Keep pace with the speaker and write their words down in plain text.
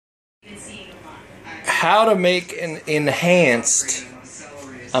how to make an enhanced,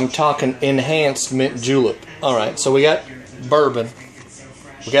 I'm talking enhanced mint julep. Alright, so we got bourbon,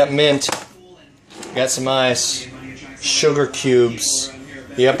 we got mint, we got some ice, sugar cubes.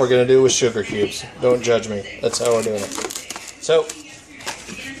 Yep, we're going to do it with sugar cubes. Don't judge me. That's how we're doing it. So,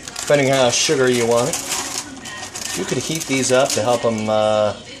 depending on how sugary you want it, you could heat these up to help them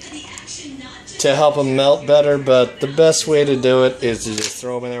melt better, but the best way to do it is to just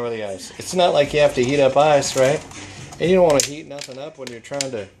throw them in there with the ice. It's not like you have to heat up ice, right? And you don't want to heat nothing up when you're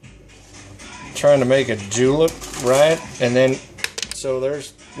trying to make a julep, right? And then, so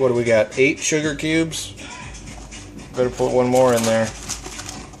there's, what do we got? 8 sugar cubes. Better put one more in there.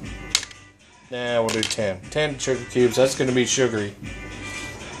 Nah, we'll do 10. 10 sugar cubes. That's going to be sugary.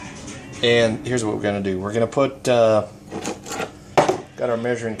 And here's what we're going to do. We're going to put, got our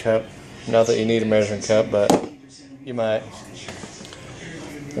measuring cup. Not that you need a measuring cup, but you might.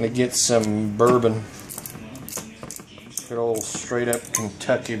 Going to get some bourbon. Good old straight up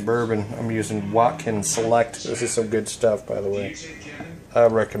Kentucky bourbon. I'm using Watkins Select. This is some good stuff, by the way. I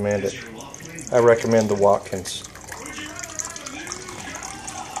recommend it. I recommend the Watkins.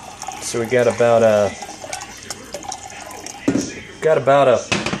 So we got about a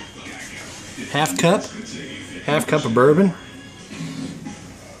half cup of bourbon.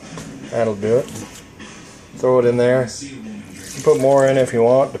 That'll do it. Throw it in there. You put more in if you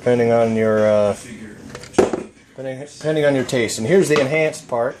want, depending on your depending on your taste. And here's the enhanced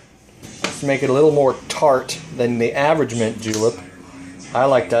part. To make it a little more tart than the average mint julep, I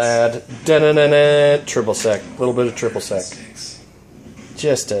like to add triple sec, a little bit of triple sec.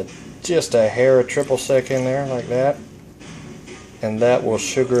 Just a hair of triple sec in there like that, and that will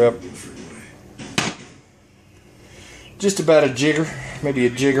sugar up just about a jigger, maybe a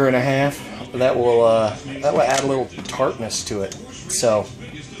jigger and a half. That will add a little tartness to it. So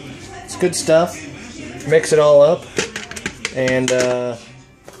it's good stuff. Mix it all up and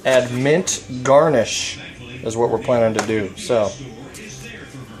add mint garnish is what we're planning to do. So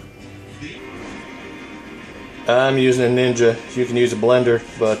I'm using a Ninja. You can use a blender,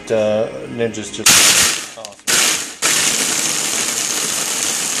 but Ninja's just awesome.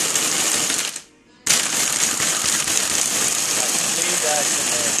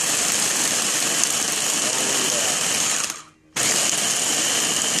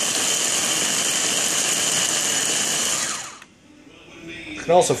 You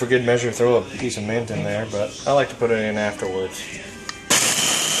can also, for good measure, throw a piece of mint in there, but I like to put it in afterwards.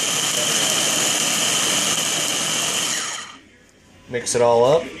 Mix it all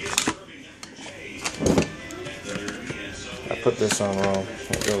up. I put this on wrong.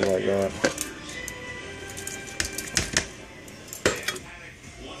 It goes like that.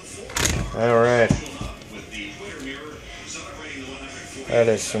 Alright. That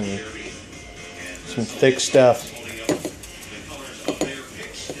is some thick stuff.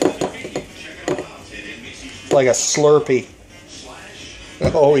 Like a Slurpee.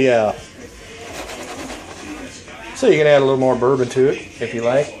 Oh yeah. So you can add a little more bourbon to it if you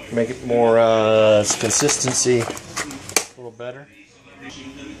like. Make it more consistency a little better.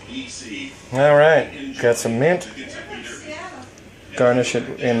 Alright, got some mint. Garnish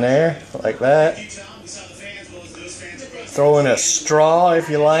it in there like that. Throw in a straw if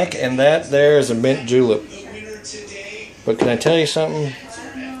you like, and that there is a mint julep. But can I tell you something?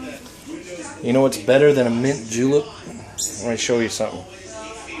 You know what's better than a mint julep? Let me show you something.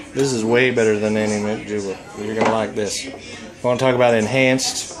 This is way better than any mint julep. You're going to like this. You want to talk about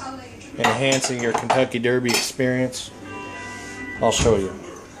enhancing your Kentucky Derby experience? I'll show you.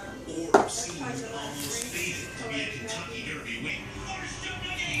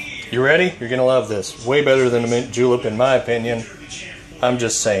 You ready? You're going to love this. Way better than a mint julep in my opinion. I'm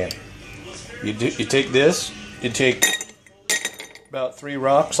just saying. You take this, you take about 3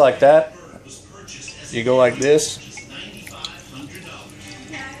 rocks like that. You go like this.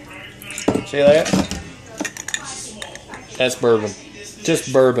 See that? That's bourbon.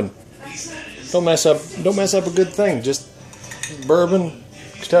 Just bourbon. Don't mess up a good thing. Just bourbon,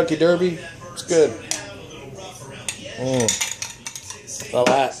 Kentucky Derby. It's good. Well,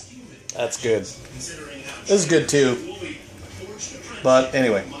 that's good. This is good too. But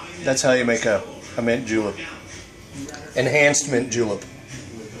anyway, that's how you make a mint julep. Enhanced mint julep.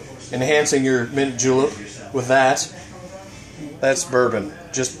 Enhancing your mint julep with that's bourbon.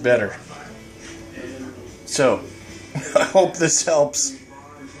 Just better. So, I hope this helps.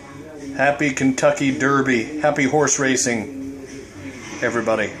 Happy Kentucky Derby. Happy horse racing,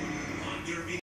 everybody.